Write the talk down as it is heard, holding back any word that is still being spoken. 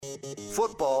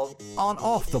Football on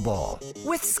Off the Ball.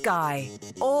 With Sky.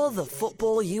 All the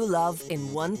football you love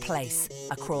in one place.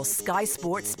 Across Sky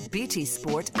Sports, BT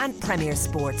Sport and Premier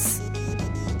Sports.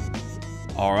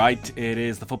 All right, it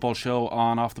is the football show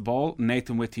on Off the Ball.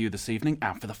 Nathan with you this evening,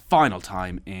 and for the final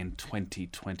time in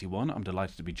 2021, I'm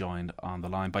delighted to be joined on the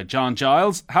line by John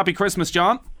Giles. Happy Christmas,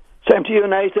 John. Same to you,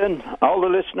 Nathan. All the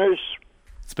listeners.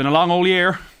 It's been a long old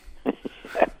year.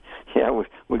 Yeah,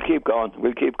 we'll keep going.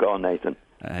 We'll keep going, Nathan.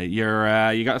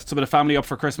 You got some of the family up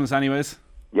for Christmas, anyways.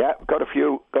 Yeah, got a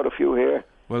few here.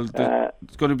 Well,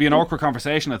 it's going to be an awkward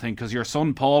conversation, I think, because your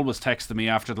son Paul was texting me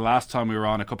after the last time we were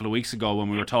on a couple of weeks ago when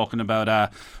we were talking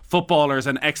about footballers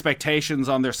and expectations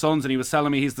on their sons, and he was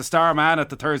telling me he's the star man at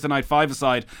the Thursday Night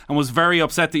Five-a-side and was very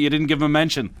upset that you didn't give him a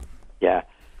mention. Yeah.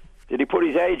 Did he put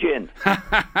his age in?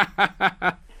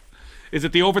 Is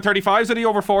it the over 35s or the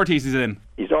over 40s he's in?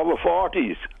 He's over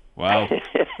 40s. Wow.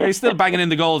 He's still banging in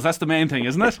the goals. That's the main thing,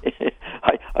 isn't it?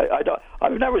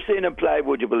 I've never seen him play,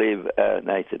 would you believe,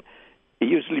 Nathan? He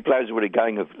usually plays with a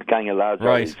gang of lads.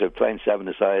 Right. He's playing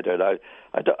seven-a-side. I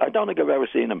don't think I've ever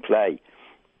seen him play.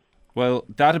 Well,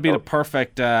 that'd be the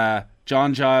perfect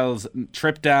John Giles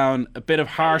trip down, a bit of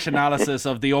harsh analysis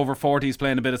of the over 40s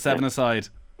playing a bit of seven-a-side.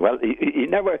 Well,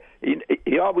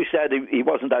 he always said he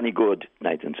wasn't any good,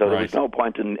 Nathan. So there was no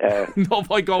point in no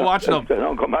point go watching him. So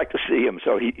don't come back to see him.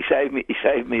 So he saved me a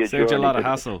Saved you a journey lot of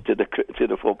hassle to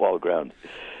the football ground.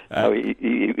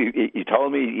 He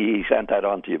told me he sent that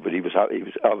on to you, but he was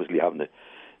obviously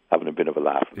having a bit of a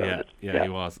laugh about it. Yeah, he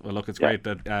was. Well, look, it's great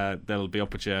that they'll be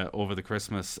up with you over the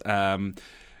Christmas.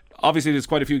 Obviously, there's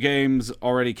quite a few games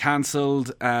already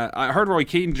cancelled. I heard Roy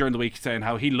Keane during the week saying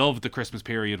how he loved the Christmas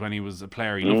period when he was a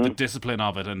player. He loved the discipline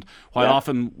of it. And while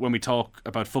often when we talk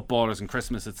about footballers and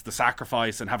Christmas, it's the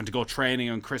sacrifice and having to go training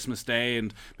on Christmas Day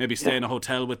and maybe stay in a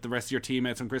hotel with the rest of your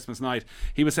teammates on Christmas night.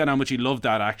 He was saying how much he loved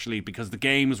that, actually, because the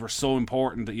games were so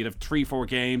important that you'd have 3-4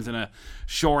 games in a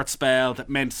short spell that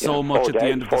meant so much at the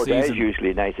end of the season. 4 days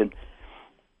usually, Nathan.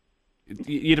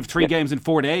 You'd have 3 games in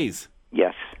 4 days.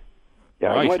 Yes.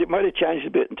 Yeah, right. It might have changed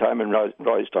a bit in time in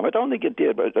Roy's time. I don't think it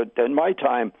did, but in my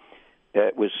time,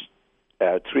 it was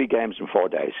 3 games in 4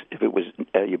 days. If it was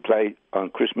you play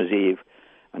on Christmas Eve,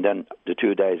 and then the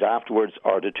 2 days afterwards,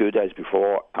 or the 2 days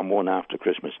before, and one after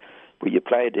Christmas. But you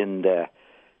played in the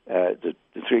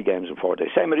 3 games in 4 days.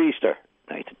 Same at Easter,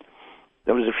 Nathan.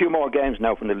 There was a few more games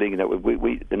now from the league.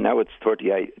 Now it's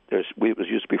 38. It was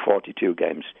used to be 42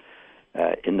 games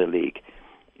in the league.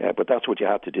 But that's what you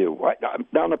had to do.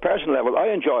 Now, on a personal level, I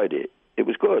enjoyed it. It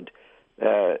was good.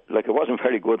 It wasn't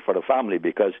very good for the family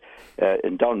because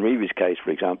in Don Reevy's case,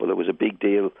 for example, it was a big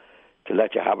deal to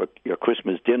let you have your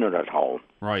Christmas dinner at home.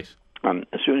 Right. And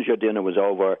as soon as your dinner was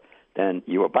over, then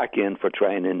you were back in for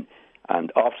training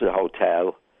and off to the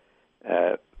hotel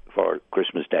for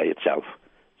Christmas Day itself.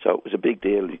 So it was a big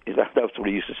deal. That's what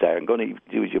he used to say. I'm going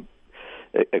to do you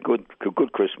a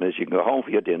good Christmas. You can go home for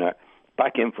your dinner,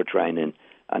 back in for training,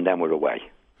 and then we're away.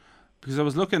 Because I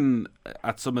was looking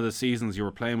at some of the seasons you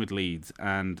were playing with Leeds,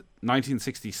 and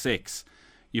 1966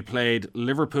 you played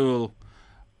Liverpool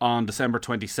on December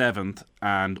 27th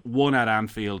and won at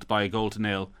Anfield by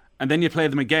 1-0, and then you played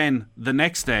them again the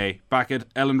next day back at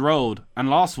Elland Road and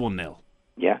lost 1-0.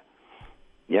 Yeah.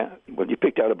 Well, you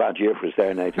picked out a bad year for us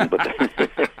there, Nathan, but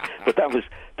but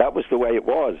that was the way it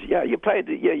was. Yeah, you played.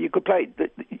 Yeah, you could play.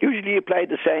 Usually, you played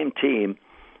the same team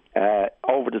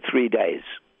over the 3 days.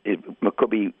 It could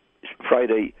be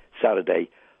Friday, Saturday,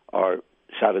 or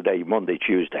Saturday, Monday,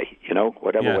 Tuesday.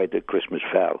 Whatever way that Christmas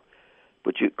fell.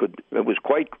 But it was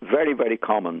quite very, very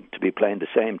common to be playing the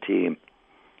same team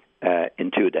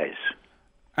in 2 days.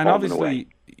 And obviously,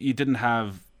 you didn't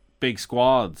have big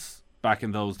squads back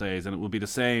in those days, and it would be the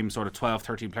same sort of 12,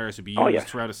 13 players would be used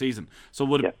throughout a season. So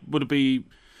would it be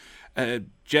a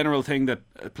general thing that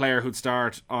a player who'd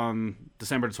start on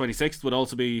December the 26th would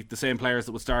also be the same players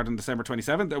that would start on December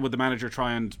 27th, or would the manager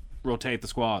try and rotate the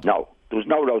squad? No, there was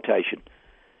no rotation.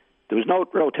 There was no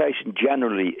rotation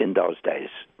generally in those days,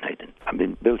 Nathan. I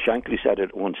mean, Bill Shankly said it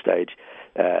at one stage,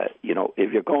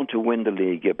 if you're going to win the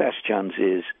league, your best chance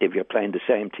is if you're playing the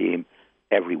same team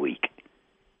every week.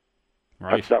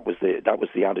 Right. That was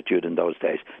the attitude in those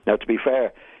days. Now, to be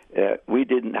fair, we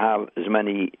didn't have as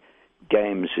many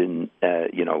games in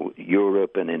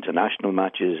Europe and international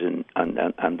matches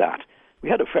and that. We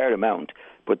had a fair amount,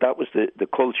 but that was the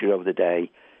culture of the day.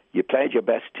 You played your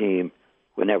best team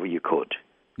whenever you could,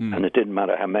 and it didn't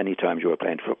matter how many times you were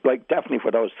playing. Definitely for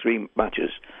those 3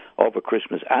 matches over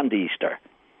Christmas and Easter,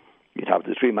 you'd have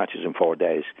the 3 matches in 4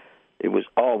 days. It was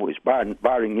always,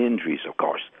 barring injuries, of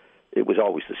course, it was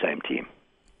always the same team.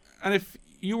 And if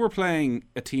you were playing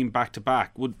a team back to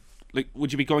back, would like,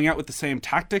 would you be going out with the same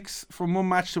tactics from one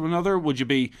match to another? Would you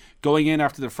be going in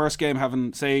after the first game,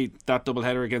 having, say, that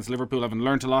doubleheader against Liverpool, having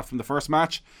learnt a lot from the first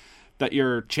match, that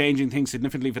you're changing things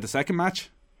significantly for the second match?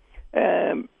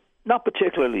 Not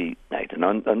particularly, Nathan,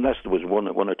 unless there was one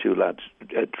or two lads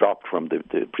dropped from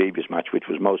the previous match, which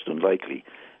was most unlikely.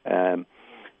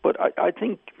 But I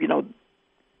think,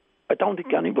 I don't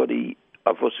think anybody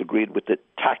of us agreed with the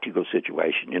tactical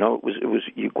situation. It was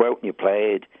you go out and you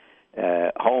played,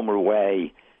 home or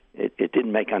away. It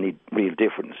didn't make any real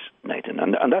difference, Nathan,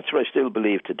 and that's what I still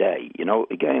believe today.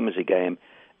 A game is a game,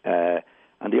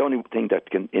 and the only thing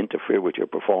that can interfere with your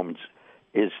performance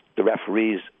is the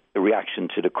referee's reaction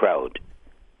to the crowd.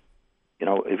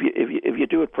 If you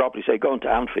do it properly, say going to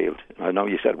Anfield. I know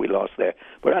you said we lost there,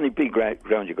 but any big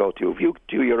ground you go to, if you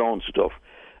do your own stuff,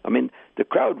 the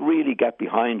crowd really get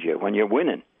behind you when you're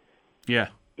winning. Yeah.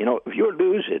 If you're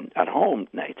losing at home,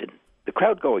 Nathan, the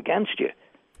crowd go against you.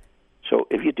 So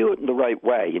if you do it in the right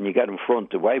way and you get in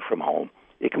front away from home,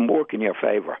 it can work in your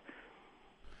favour.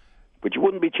 But you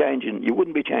wouldn't be changing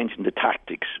the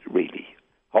tactics really.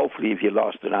 Hopefully, if you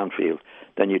lost at Anfield,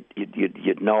 then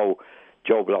you'd know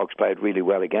Joe Blogg's played really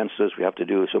well against us. We have to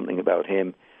do something about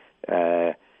him.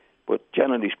 But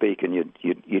generally speaking,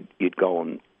 you'd go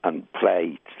and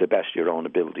play to the best of your own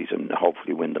abilities and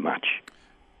hopefully win the match.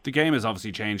 The game has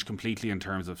obviously changed completely in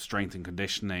terms of strength and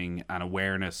conditioning and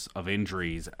awareness of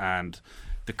injuries, and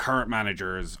the current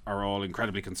managers are all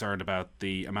incredibly concerned about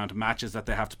the amount of matches that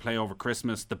they have to play over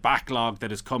Christmas, the backlog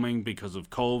that is coming because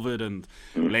of COVID and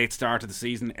late start of the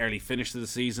season, early finish of the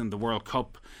season, the World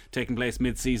Cup taking place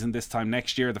mid-season this time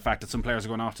next year, the fact that some players are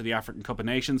going off to the African Cup of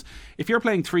Nations. If you're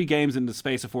playing 3 games in the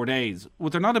space of 4 days,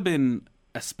 would there not have been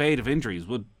a spate of injuries?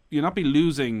 Would you not be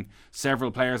losing several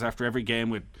players after every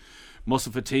game with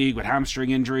muscle fatigue, with hamstring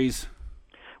injuries?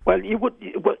 Well, it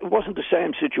wasn't the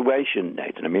same situation,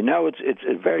 Nathan. Now it's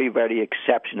a very, very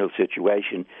exceptional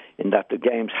situation in that the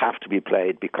games have to be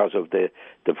played because of the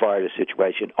virus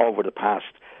situation over the past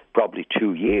probably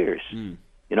 2 years.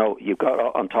 You've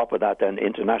got on top of that then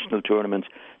international tournaments.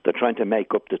 They're trying to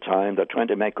make up the time. They're trying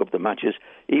to make up the matches.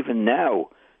 Even now,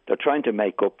 they're trying to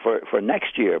make up for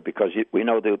next year because we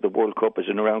know the World Cup is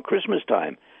in around Christmas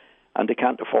time and they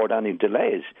can't afford any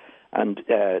delays. And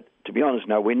to be honest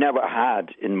now, we never had,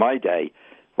 in my day,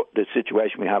 the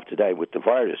situation we have today with the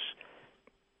virus.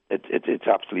 It's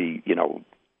absolutely,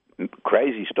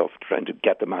 crazy stuff trying to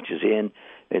get the matches in.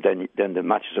 And then the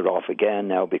matches are off again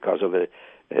now because of a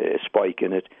spike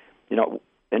in it.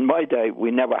 In my day,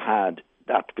 we never had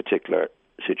that particular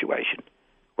situation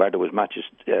where there was matches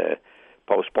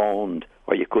postponed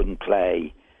or you couldn't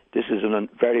play. This is a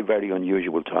very, very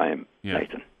unusual time,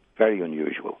 Nathan. Very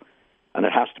unusual. And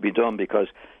it has to be done because,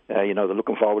 they're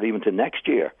looking forward even to next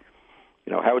year.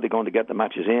 How are they going to get the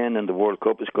matches in? And the World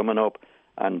Cup is coming up.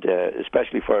 And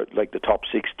especially for, the top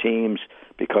 6 teams,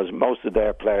 because most of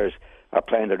their players are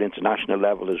playing at international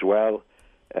level as well.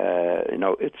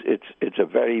 It's a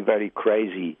very, very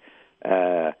crazy,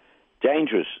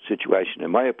 dangerous situation,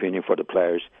 in my opinion, for the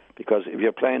players. Because if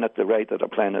you're playing at the rate that they're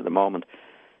playing at the moment,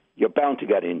 you're bound to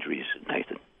get injuries,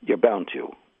 Nathan. You're bound to.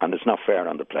 And it's not fair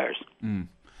on the players.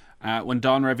 When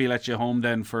Don Revie let you home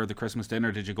then for the Christmas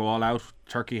dinner, did you go all out?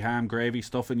 Turkey, ham, gravy,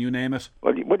 stuffing, you name it?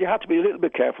 Well, you had to be a little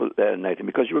bit careful, Nathan,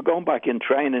 because you were going back in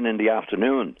training in the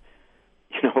afternoon.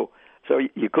 So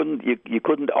you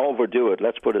couldn't overdo it.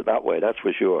 Let's put it that way. That's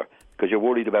for sure. Because you're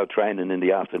worried about training in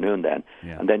the afternoon then,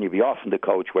 and then you'd be off in the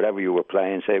coach wherever you were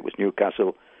playing. Say it was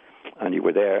Newcastle, and you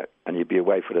were there, and you'd be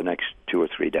away for the next 2 or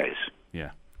 3 days.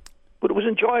 Yeah. But it was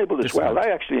enjoyable as well. I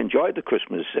actually enjoyed the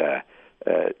Christmas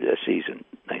season,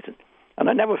 Nathan. And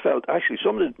I never felt, actually,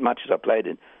 some of the matches I played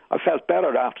in, I felt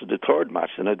better after the third match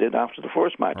than I did after the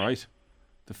first match. Right.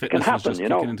 The fitness was just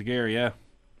kicking into gear, yeah.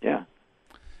 Yeah.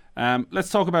 Let's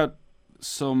talk about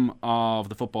some of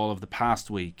the football of the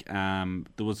past week.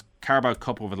 There was Carabao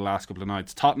Cup over the last couple of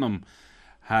nights. Tottenham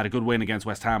had a good win against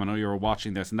West Ham. I know you were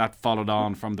watching this, and that followed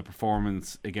on from the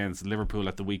performance against Liverpool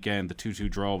at the weekend, the 2-2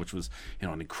 draw, which was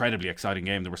an incredibly exciting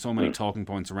game. There were so many talking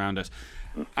points around it.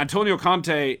 Antonio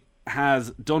Conte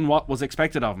has done what was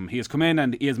expected of him. He has come in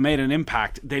and he has made an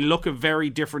impact. They look a very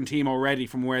different team already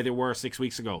from where they were 6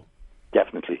 weeks ago.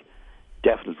 Definitely,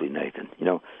 Nathan.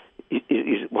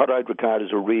 He's what I'd regard as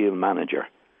a real manager.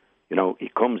 He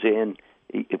comes in,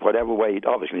 whatever way,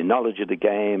 obviously knowledge of the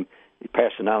game,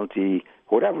 personality,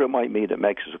 whatever it might be that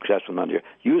makes a successful manager.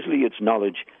 Usually it's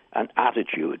knowledge and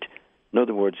attitude. In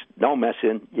other words, no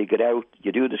messing. You get out,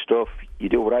 you do the stuff, you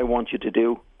do what I want you to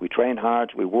do. We train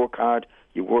hard, we work hard,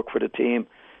 you work for the team.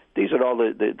 These are all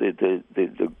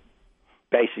the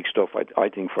basic stuff, I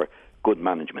think, for good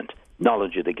management.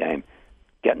 Knowledge of the game.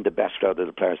 getting the best out of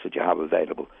the players that you have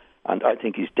available. And I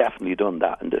think he's definitely done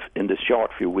that in the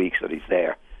short few weeks that he's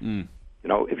there. You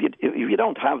know, if you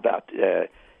don't have that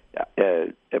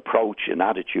approach and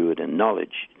attitude and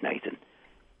knowledge, Nathan,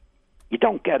 you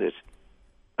don't get it.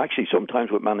 Actually,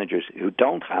 sometimes with managers who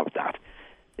don't have that,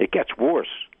 it gets worse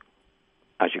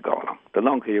as you go along. The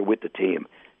longer you're with the team,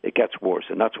 it gets worse,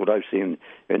 and that's what I've seen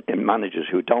in managers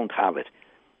who don't have it.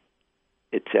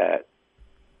 It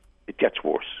gets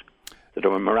worse. The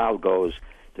morale goes.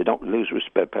 They don't lose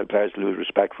respect. Players lose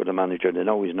respect for the manager. They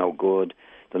know he's no good.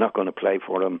 They're not going to play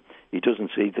for him. He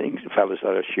doesn't see things. Fellas that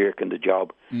are shirking the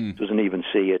job, doesn't even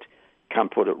see it,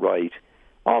 can't put it right.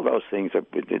 All those things. A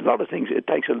lot of things. It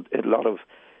takes a lot of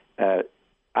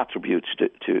attributes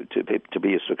to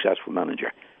be a successful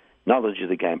manager. Knowledge of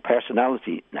the game,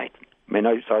 personality, Nathan. I mean,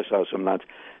 I saw some lads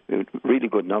with really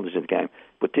good knowledge of the game,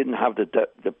 but didn't have the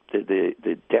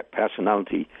depth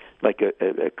personality like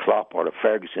a Klopp or a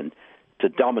Ferguson to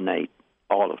dominate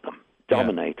all of them.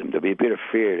 Dominate them. There'll be a bit of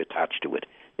fear attached to it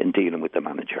in dealing with the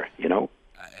manager, you know.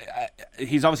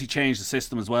 He's obviously changed the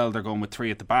system as well. They're going with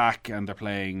 3 at the back and they're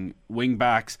playing wing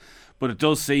backs, but it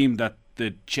does seem that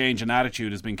the change in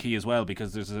attitude has been key as well,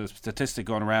 because there's a statistic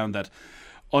going around that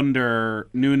under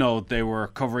Nuno they were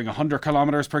covering 100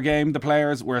 kilometres per game, the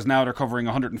players, whereas now they're covering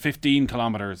 115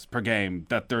 kilometres per game.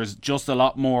 That there's just a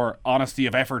lot more honesty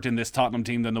of effort in this Tottenham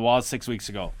team than there was 6 weeks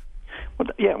ago. Well,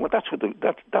 that's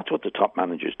what the top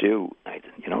managers do,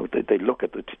 Nathan. You know, they look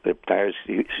at the players,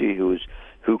 see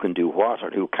who can do what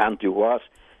or who can't do what.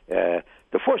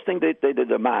 The first thing they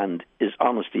demand is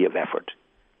honesty of effort.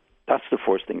 That's the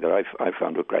first thing that I've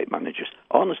found with great managers.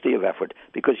 Honesty of effort,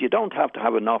 because you don't have to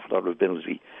have an awful lot of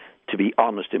ability to be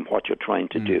honest in what you're trying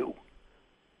to do.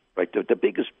 Right? The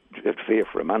biggest fear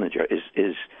for a manager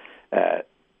is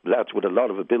lads with a lot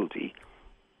of ability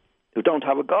who don't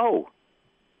have a go.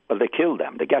 Well, they kill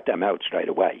them. They get them out straight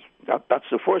away. That's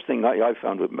the first thing I've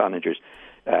found with managers.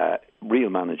 Real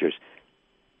managers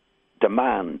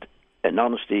demand an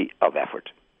honesty of effort.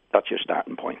 That's your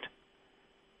starting point.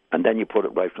 And then you put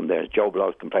it right from there. Joe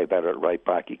Blows can play better at right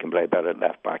back. He can play better at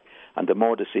left back. And the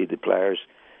more they see the players,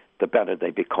 the better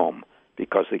they become,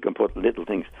 because they can put little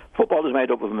things. Football is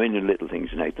made up of a million little things,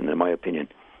 Nathan, in my opinion.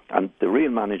 And the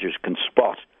real managers can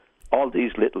spot all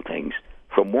these little things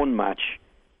from one match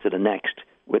to the next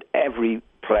with every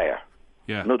player.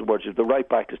 Yeah. In other words, if the right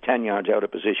back is 10 yards out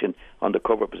of position on the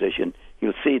cover position,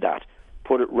 you'll see that.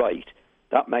 Put it right.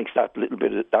 That makes that little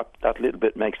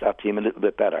bit makes that team a little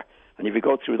bit better. And if you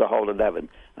go through the whole 11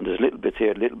 and there's little bits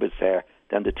here, little bits there,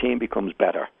 then the team becomes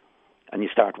better and you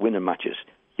start winning matches.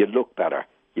 You look better.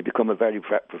 You become a very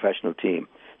professional team.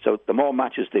 So the more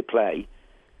matches they play,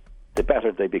 the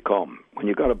better they become. When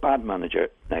you've got a bad manager,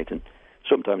 Nathan,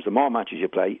 sometimes the more matches you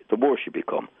play, the worse you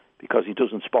become, because he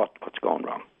doesn't spot what's going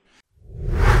wrong.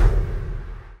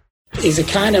 He's the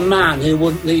kind of man who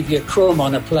wouldn't leave you a crumb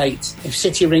on a plate. If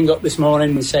City ring up this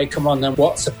morning and say, come on then,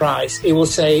 what's the price? He will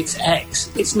say it's X.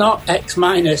 It's not X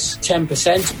minus 10%.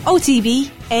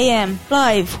 OTB AM,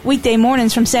 live, weekday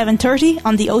mornings from 7:30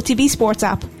 on the OTB Sports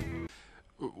app.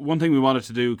 One thing we wanted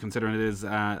to do, considering it is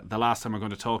the last time we're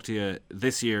going to talk to you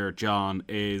this year, John,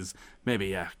 is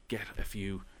maybe get a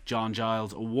few John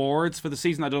Giles awards for the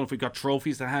season. I don't know if we've got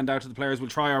trophies to hand out to the players. We'll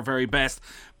try our very best,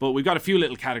 but we've got a few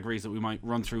little categories that we might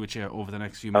run through with you over the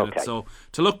next few minutes. Okay. So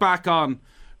to look back on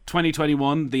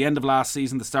 2021, the end of last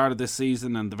season, the start of this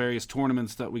season, and the various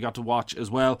tournaments that we got to watch as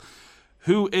well,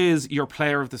 who is your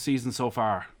player of the season so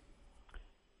far?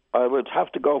 I would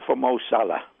have to go for Mo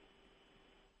Salah.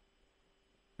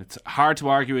 It's hard to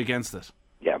argue against it.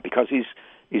 Yeah, because he's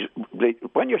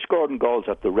when you're scoring goals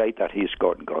at the rate that he's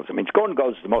scoring goals. I mean, scoring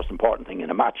goals is the most important thing in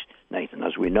a match, Nathan,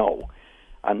 as we know.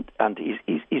 And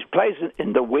he's plays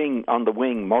in the wing, on the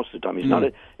wing most of the time. He's not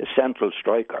a central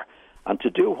striker. And to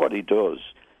do what he does,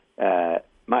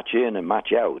 match in and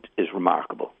match out, is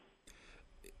remarkable.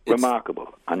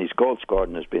 Remarkable. And his goal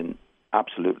scoring has been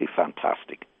absolutely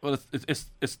fantastic. Well,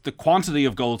 it's the quantity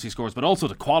of goals he scores, but also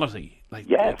the quality.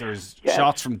 There's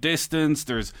shots from distance.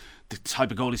 There's the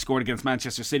type of goal he scored against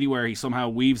Manchester City, where he somehow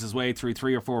weaves his way through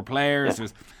 3 or 4 players.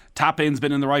 There's tap-ins,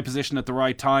 been in the right position at the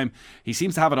right time. He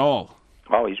seems to have it all.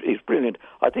 Oh, he's brilliant.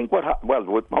 I think with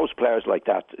most players like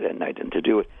that, Nathan, to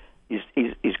do it,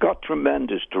 he's got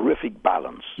tremendous, terrific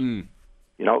balance. You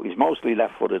know, he's mostly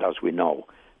left-footed, as we know,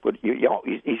 but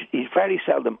he's very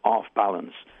seldom off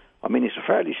balance. I mean, he's a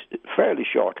fairly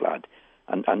short lad,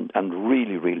 and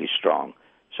really, really strong.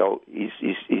 So his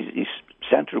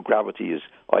centre of gravity is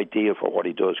ideal for what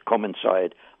he does. Come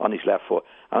inside on his left foot,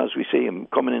 and as we see him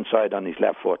coming inside on his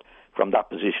left foot from that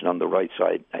position on the right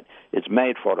side, it's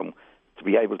made for him to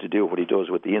be able to do what he does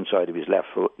with the inside of his left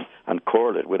foot and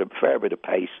curl it with a fair bit of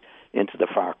pace into the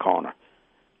far corner.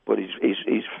 But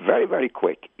he's very, very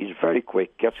quick. He's very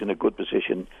quick, gets in a good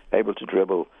position, able to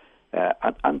dribble,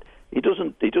 and he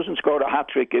doesn't score a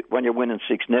hat-trick when you're winning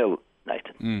 6-0,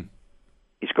 Nathan.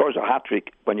 He scores a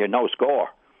hat-trick when you're no score.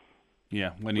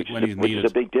 Yeah, when he's needed. Which is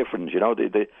a big difference,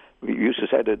 we used to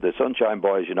say that the Sunshine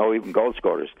Boys, even goal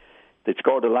scorers, they'd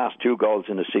score the last 2 goals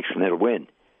in a 6-0 win.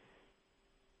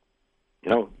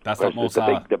 That's not Mo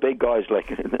Salah. The big guys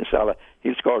like Salah,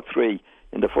 he'll score 3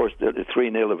 in the first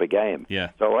 3-0 of a game. Yeah.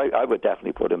 So I would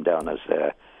definitely put him down as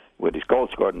with his goal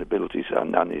scoring abilities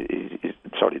and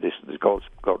his goal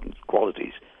scoring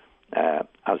qualities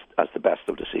as the best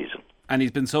of the season. And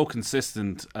he's been so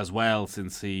consistent as well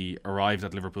since he arrived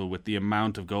at Liverpool with the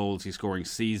amount of goals he's scoring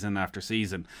season after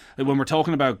season. When we're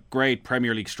talking about great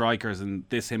Premier League strikers and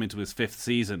him into his 5th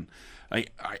season,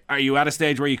 are you at a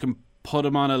stage where you can put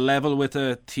him on a level with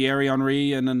a Thierry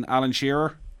Henry and an Alan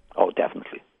Shearer? Oh,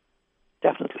 definitely.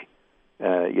 Definitely.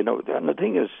 And the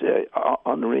thing is,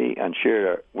 Henry and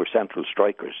Shearer were central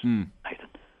strikers, Nathan.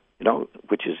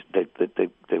 Which is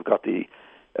they've got the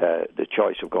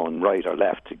choice of going right or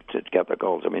left to get their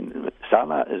goals. I mean,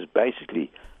 Salah is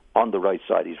basically on the right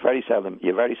side. You very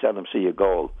seldom see a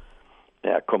goal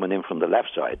coming in from the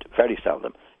left side. Very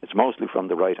seldom. It's mostly from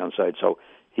the right hand side. So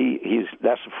he's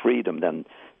less freedom than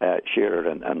Shearer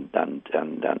and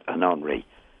Henry.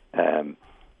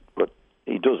 But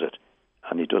he does it,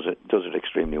 and he does it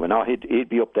extremely well. Now he'd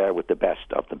be up there with the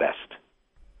best of the best,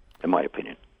 in my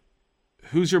opinion.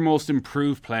 Who's your most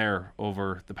improved player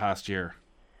over the past year?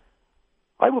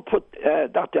 I would put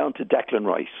that down to Declan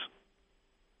Rice.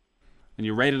 And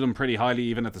you rated him pretty highly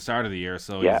even at the start of the year,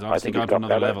 so yeah, he's obviously gone to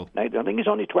another level. I think he's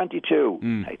only 22,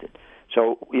 Nathan.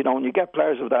 So, when you get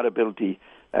players of that ability,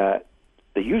 they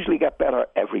usually get better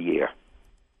every year.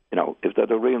 If they're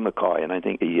the real McCoy, and I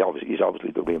think he's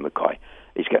obviously the real McCoy.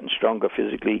 He's getting stronger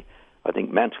physically. I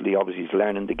think mentally, obviously, he's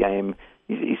learning the game.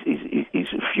 He's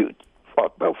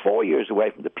about 4 years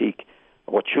away from the peak,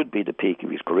 what should be the peak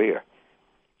of his career.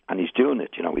 And he's doing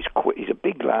it, he's a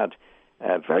big lad,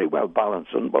 very well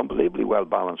balanced, unbelievably well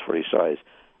balanced for his size,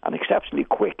 and exceptionally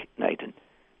quick, Nathan.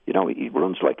 He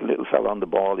runs like a little fella on the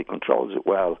ball, he controls it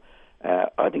well.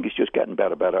 I think he's just getting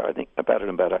better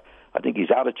and better. I think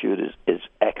his attitude is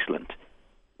excellent.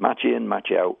 Match in,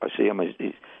 match out. I see him,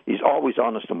 he's always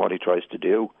honest in what he tries to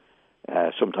do.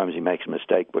 Sometimes he makes a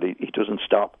mistake, but he doesn't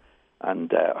stop.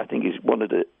 And I think he's one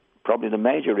of probably the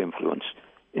major influence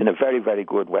in a very, very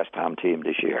good West Ham team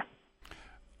this year.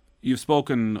 You've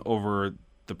spoken over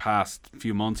the past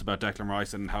few months about Declan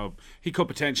Rice and how he could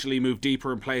potentially move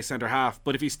deeper and play centre half,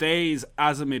 but if he stays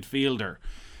as a midfielder,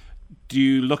 do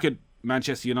you look at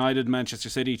Manchester United, Manchester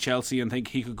City, Chelsea and think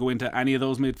he could go into any of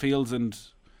those midfields and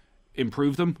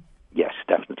improve them? Yes,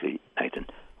 definitely, Nathan.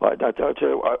 What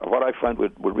I find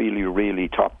with really, really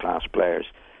top class players,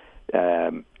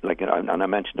 and I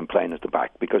mentioned him playing at the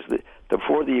back, because the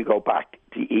further you go back,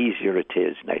 the easier it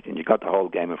is, Nathan. You've got the whole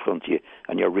game in front of you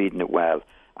and you're reading it well,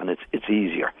 and it's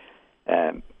easier.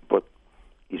 But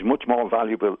he's much more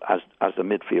valuable as the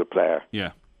midfield player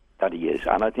that he is,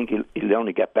 and I think he'll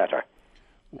only get better.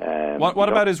 What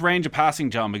about his range of passing,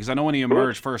 John? Because I know when he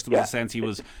emerged first, there was a sense he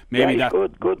was maybe he's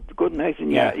good, Nathan.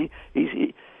 Yeah,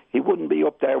 he wouldn't be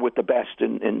up there with the best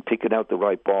in picking out the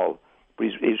right ball, but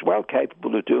he's well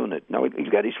capable of doing it. Now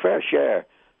he'll get his fair share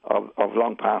of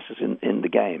long passes in the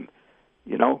game.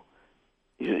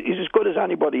 He's as good as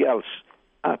anybody else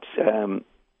at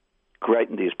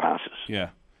creating these passes. Yeah.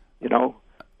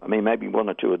 I mean, maybe one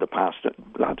or two of the past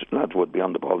lads would be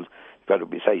on the ball. Better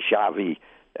be, say, Xavi,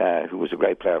 who was a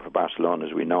great player for Barcelona,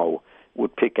 as we know,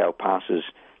 would pick out passes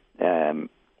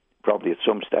probably at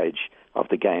some stage of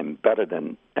the game better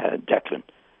than Declan.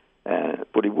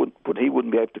 But he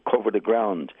wouldn't be able to cover the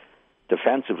ground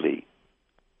defensively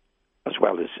as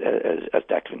well as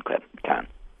Declan can.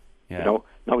 Yeah.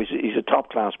 No, he's a top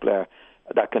class player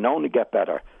that can only get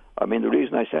better. I mean, the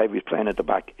reason I say if he's playing at the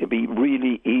back, it'd be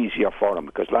really easier for him,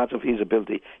 because lads of his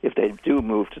ability, if they do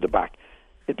move to the back,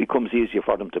 it becomes easier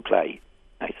for them to play,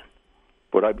 Nathan.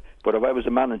 But if I was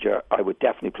a manager, I would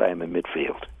definitely play him in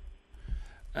midfield.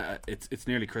 It's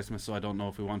nearly Christmas, so I don't know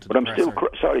if we want to. But I'm still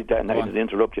sorry, Dan, to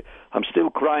interrupt you. I'm still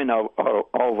crying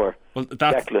over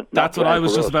Declan. That's what I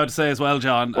was just about to say as well,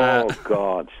 John. Oh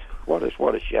God, what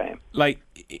a shame! Like,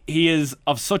 he is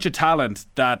of such a talent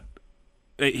that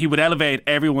he would elevate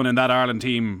everyone in that Ireland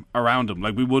team around him.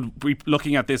 Like, we would be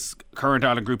looking at this current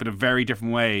Ireland group in a very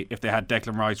different way if they had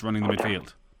Declan Rice running the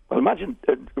midfield. Well, imagine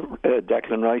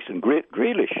Declan Rice and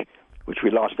Grealish which we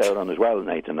lost out on as well,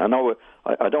 Nathan. I know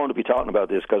I don't want to be talking about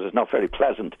this because it's not very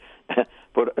pleasant,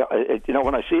 but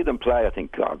when I see them play, I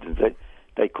think, God,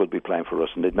 they could be playing for us,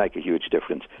 and they'd make a huge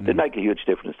difference. They'd make a huge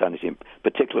difference to any team,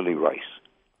 particularly Rice.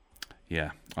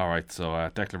 Yeah, all right. So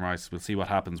Declan Rice, we'll see what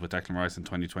happens with Declan Rice in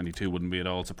 2022. Wouldn't be at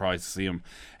all surprised to see him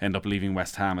end up leaving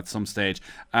West Ham at some stage.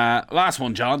 Last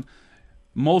one, John.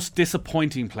 Most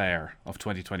disappointing player of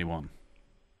 2021?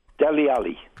 Dele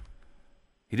Alli.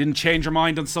 He didn't change your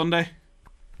mind on Sunday?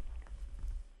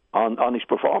 On his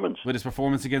performance? With his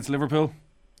performance against Liverpool?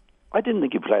 I didn't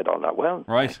think he played all that well.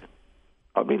 Right.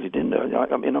 I really didn't.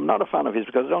 I mean, I'm not a fan of his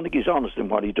because I don't think he's honest in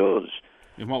what he does.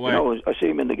 In what way? I see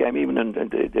him in the game, even in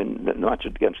the match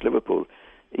against Liverpool.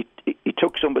 He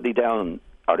took somebody down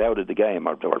or out of the game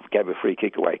or gave a free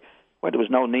kick away when there was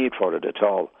no need for it at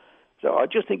all. So I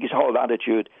just think his whole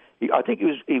attitude, I think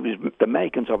he was the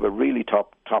makings of a really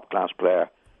top class player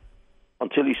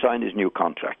until he signed his new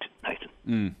contract,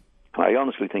 Nathan. I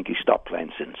honestly think he stopped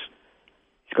playing since.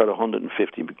 He's got a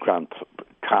 150 grand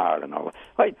car and all that.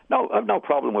 I have no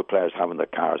problem with players having their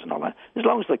cars and all that, as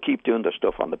long as they keep doing their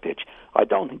stuff on the pitch. I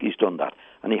don't think he's done that,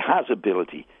 and he has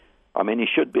ability. I mean, he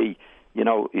should be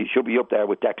up there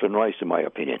with Declan Rice, in my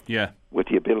opinion. Yeah. With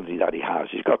the ability that he has,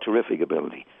 he's got terrific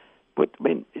ability. But I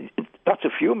mean, that's a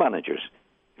few managers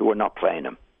who are not playing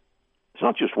him. It's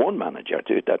not just one manager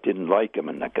that didn't like him,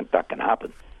 and that can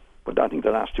happen. But I think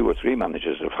the last 2 or 3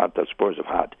 managers that Spurs have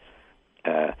had.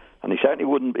 And he certainly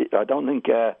wouldn't be. I don't think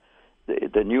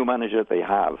the new manager they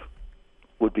have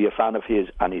would be a fan of his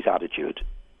and his attitude,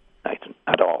 Nathan,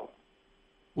 at all.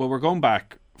 Well, we're going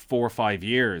back 4 or 5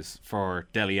 years for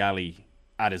Dele Alli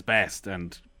at his best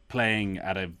and playing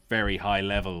at a very high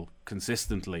level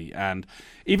consistently. And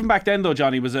even back then, though,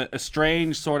 Johnny was a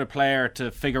strange sort of player to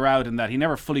figure out in that he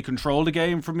never fully controlled the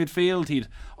game from midfield. He'd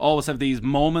always have these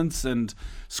moments and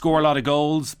score a lot of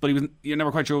goals, but you're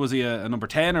never quite sure, was he a number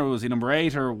 10 or was he number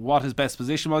 8 or what his best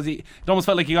position was. It almost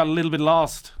felt like he got a little bit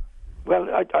lost. Well,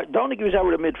 I don't think he was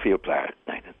ever a midfield player,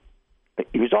 Nathan.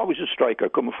 He was always a striker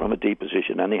coming from a deep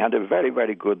position, and he had a very,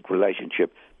 very good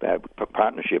relationship,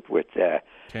 partnership with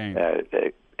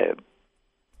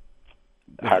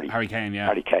Harry Kane, yeah.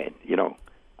 Harry Kane,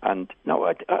 And no,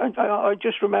 I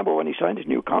just remember when he signed his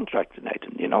new contract,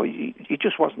 Nathan. He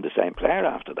just wasn't the same player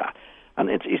after that. And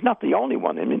he's not the only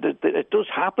one. I mean, it does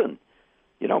happen.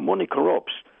 Money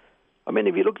corrupts. I mean,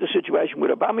 if you look at the situation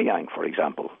with Aubameyang, for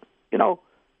example,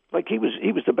 like he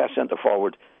was the best centre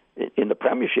forward in the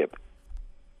Premiership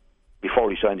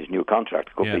before he signed his new contract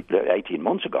 18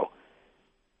 months ago.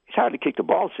 He's hardly kicked a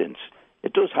ball since.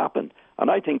 It does happen,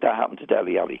 and I think that happened to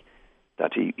Dele Alli.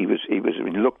 That he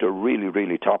looked a really,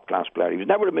 really top class player. He was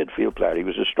never a midfield player. He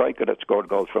was a striker that scored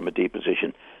goals from a deep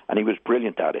position, and he was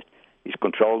brilliant at it. His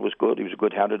control was good. He was a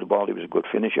good header of the ball. He was a good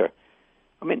finisher.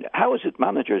 I mean, how is it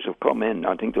managers have come in?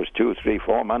 I think there's 2, 3,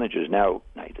 4 managers now,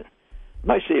 Nathan.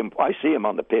 And I see him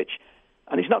on the pitch,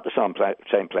 and he's not the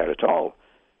same player at all.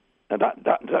 And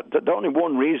the only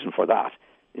one reason for that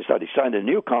is that he signed a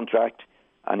new contract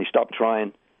and he stopped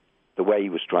trying the way he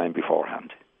was trying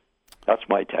beforehand. That's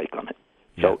my take on it.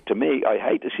 Yeah. So to me, I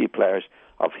hate to see players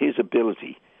of his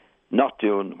ability not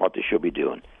doing what they should be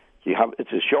doing.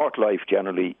 It's a short life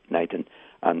generally, Nathan,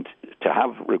 and to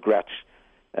have regrets,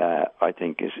 I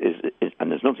think is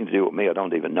and there's nothing to do with me. I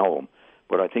don't even know him,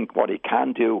 but I think what he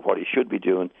can do, what he should be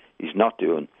doing, he's not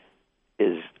doing,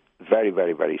 is very,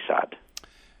 very, very sad.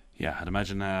 Yeah, I'd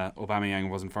imagine Aubameyang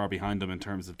wasn't far behind him in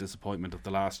terms of disappointment of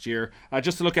the last year.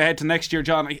 Just to look ahead to next year,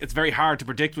 John, it's very hard to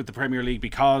predict with the Premier League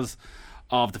because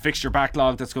of the fixture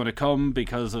backlog that's going to come,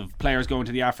 because of players going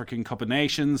to the African Cup of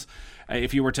Nations.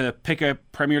 If you were to pick a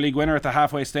Premier League winner at the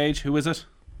halfway stage, who is it?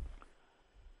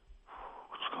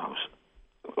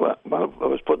 Well, I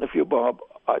was putting a few bob.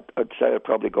 I'd say I'd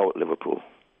probably go with Liverpool.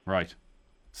 Right.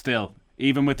 Still,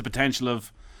 even with the potential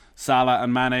of Salah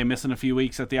and Mane missing a few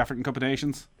weeks at the African Cup of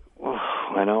Nations?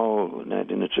 I know,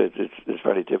 Nathan. It's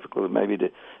very difficult. Maybe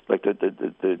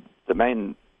the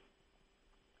main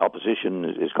opposition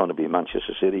is going to be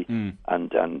Manchester City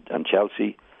and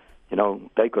Chelsea.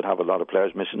 They could have a lot of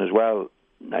players missing as well,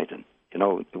 Nathan.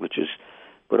 Which is.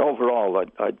 But overall, if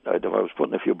I was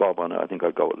putting a few bob on it, I think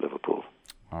I'd go with Liverpool.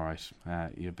 All right.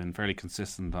 You've been fairly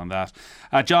consistent on that.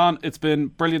 John, it's been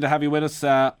brilliant to have you with us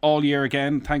all year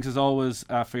again. Thanks as always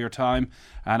for your time.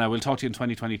 And we'll talk to you in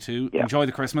 2022. Yeah. Enjoy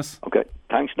the Christmas. Okay.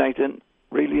 Thanks, Nathan.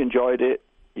 Really enjoyed it.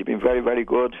 You've been very, very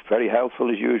good. Very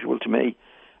helpful as usual to me.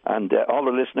 And all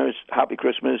the listeners, happy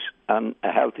Christmas and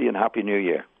a healthy and happy New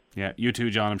Year. Yeah, you too,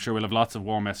 John. I'm sure we'll have lots of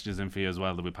warm messages in for you as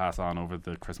well that we pass on over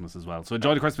the Christmas as well. So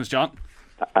enjoy the Christmas, John.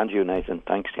 And you, Nathan.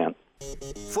 Thanks, Ken.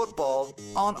 Football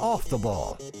on Off the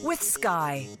Ball. With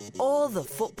Sky, all the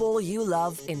football you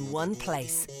love in one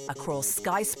place across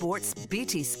Sky Sports,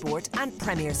 BT Sport and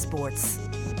Premier Sports.